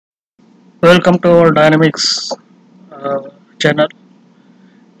Welcome to our Dynamics channel,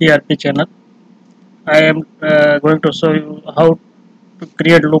 ERP channel. I am going to show you how to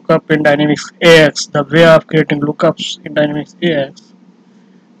create lookup in Dynamics AX. The way of creating lookups in Dynamics AX.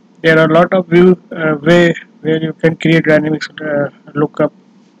 There are a lot of way where you can create Dynamics lookup.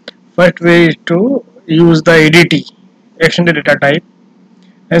 First way is to use the ADT, extended data type,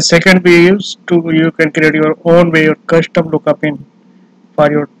 and second way is to you can create your own way, your custom lookup in for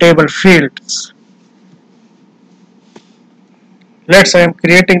your table fields. Let's say I am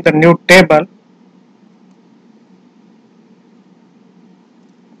creating the new table.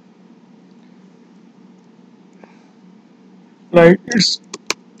 Like it's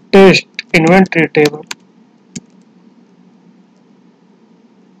test inventory table.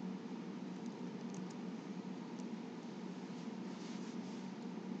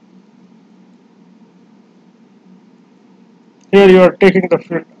 Here you are taking the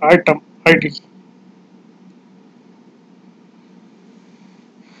field item ID.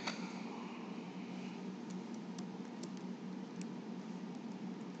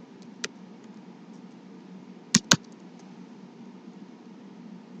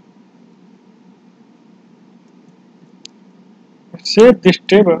 Save this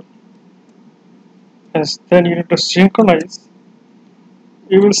table and then you need to synchronize.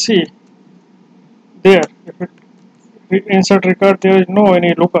 You will see there if it insert record there is no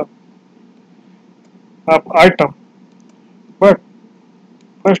any lookup of item. But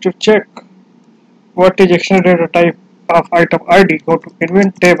first you check what is extended data type of item ID. Go to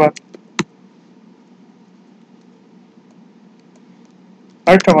invent table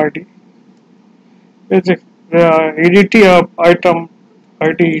item ID. Is the EDT of item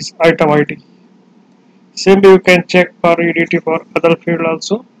ID is item ID. Same way you can check for EDT for other field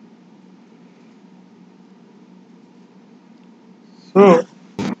also. So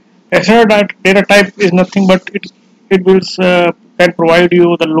external data type is nothing but it will can provide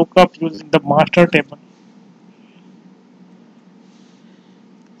you the lookup using the master table.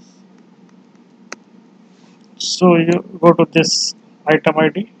 So you go to this item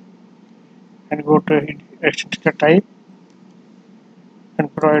ID and go to external type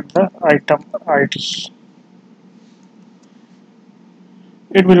and provide the item ID.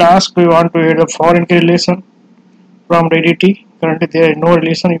 It will ask do you want to add a foreign key relation from the DDT. Currently there is no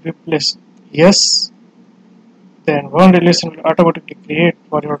relation. If you place yes, then one relation will automatically create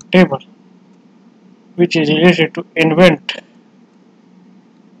for your table, which is related to invent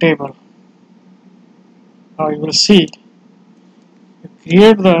table. Now you will see you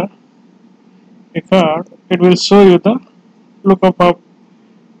create the record, it will show you the lookup of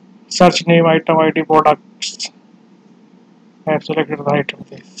search name, item ID, products. I have selected the item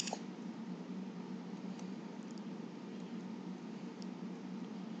this.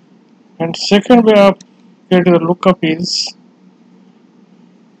 And second way of getting the lookup is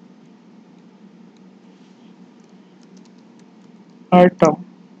item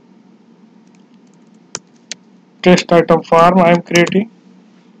test item form I am creating.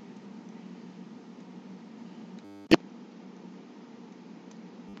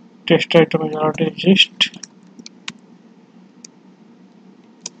 Test item is already exist.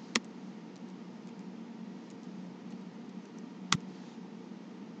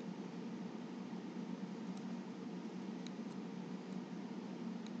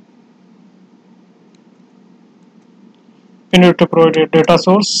 You need to provide a data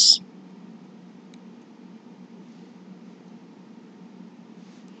source.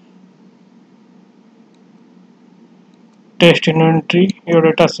 Test inventory. Your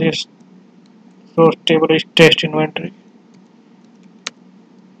data source table is test inventory.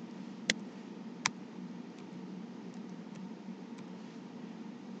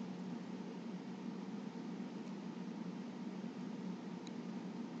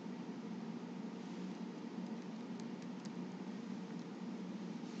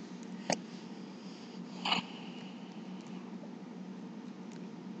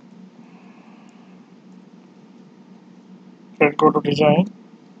 Let's go to design.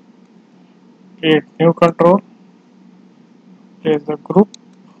 Create new control. Create the group.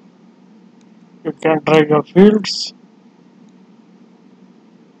 You can drag your fields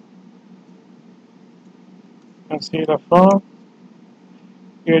and see the form.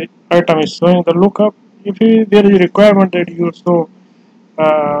 Your item is showing the lookup. If there is a requirement that you show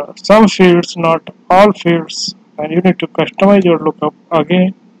some fields, not all fields, and you need to customize your lookup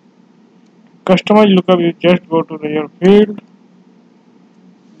again. Customize lookup, you just go to your field.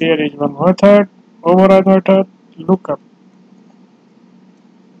 There is one method, override method, lookup.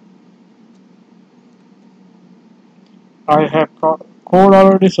 I have code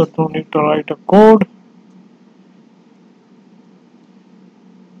already, so don't need to write a code.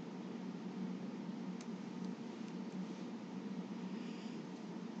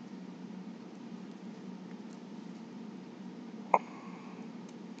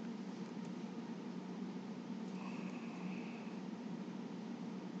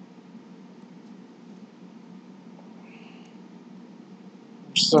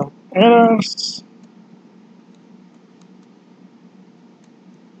 Some errors.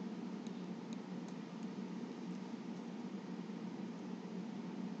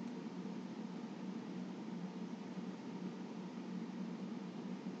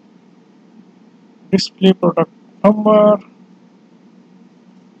 Display product number.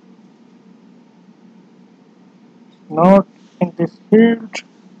 Not in this field.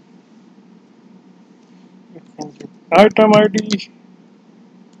 You can give item ID.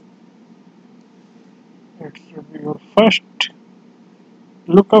 It should be your first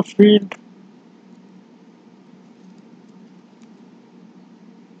lookup field.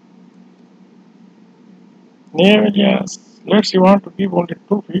 Name alias. Let's you want to give only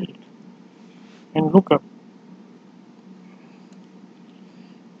two fields in lookup.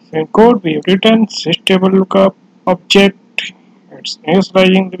 So in code we have written system lookup object. It's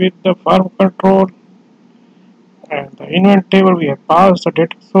initializing with the form control, and the event table we have passed the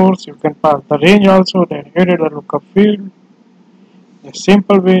data source. You can pass the range also, then added the lookup field. The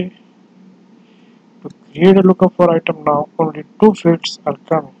simple way to create a lookup for item. Now only two fields are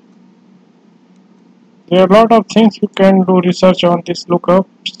coming. There are a lot of things you can do research on this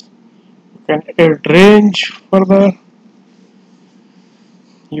lookups. You can add range further.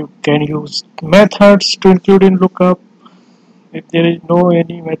 You can use methods to include in lookup if there is no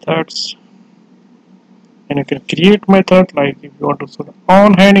any methods, and you can create method like if you want to show the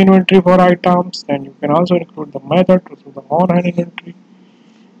on hand inventory for items, then you can also include the method to show the on hand inventory.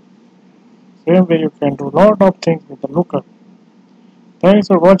 Same way you can do a lot of things with the lookup. Thanks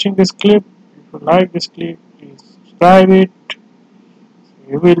for watching this clip. If you like this clip, please subscribe it.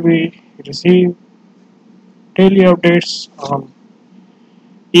 You will be receive daily updates on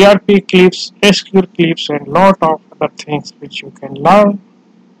ERP clips, SQL clips, and lot of other things which you can learn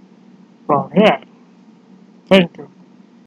from here. Thank you.